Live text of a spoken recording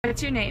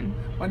What's your name?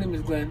 My name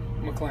is Glenn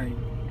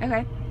McLean.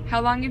 Okay.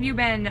 How long have you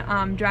been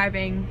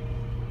driving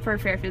for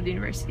Fairfield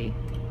University?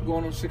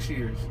 Going on 6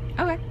 years.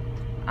 Okay.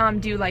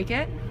 Do you like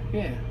it?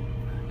 Yeah.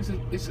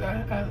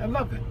 I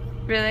love it.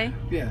 Really?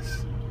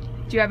 Yes.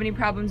 Do you have any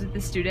problems with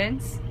the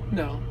students?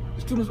 No.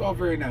 The students are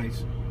very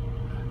nice.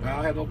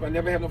 I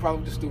never have no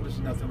problem with the students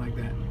or nothing like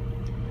that.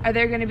 Are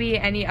there going to be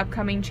any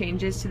upcoming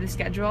changes to the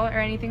schedule or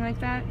anything like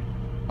that?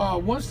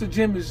 Once the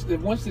gym is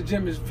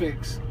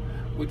fixed,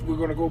 we're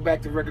going to go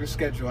back to regular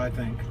schedule, I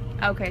think.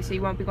 Okay, so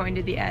you won't be going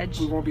to the Edge?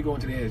 We won't be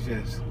going to the Edge,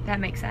 yes. That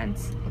makes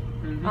sense.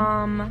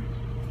 Mm-hmm.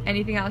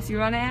 Anything else you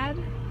want to add?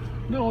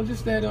 No,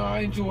 just that I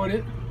enjoyed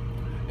it.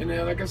 And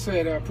like I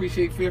said, I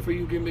appreciate for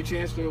you giving me a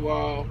chance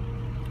to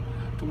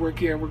work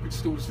here and work with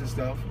students and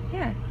stuff.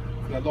 Yeah.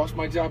 Because I lost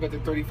my job after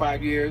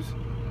 35 years.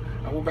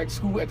 I went back to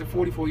school after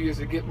 44 years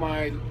to get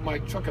my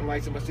trucking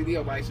license, my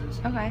CDL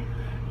license. Okay.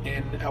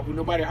 And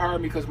nobody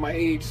hired me because of my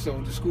age, so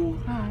the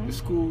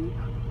school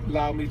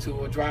allowed me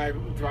to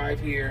drive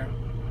here,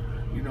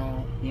 you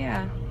know.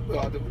 Yeah.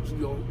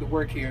 The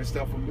work here and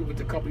stuff with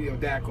the company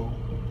of DACO.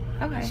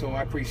 Okay. So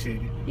I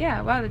appreciate it.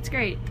 Yeah. Wow, that's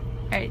great.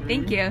 All right.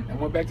 Thank you. I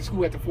went back to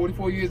school after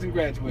 44 years and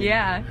graduated.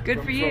 Yeah.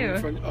 Good for you.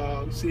 From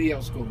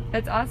CDL school.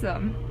 That's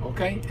awesome.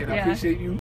 Okay. And I Yeah. appreciate you.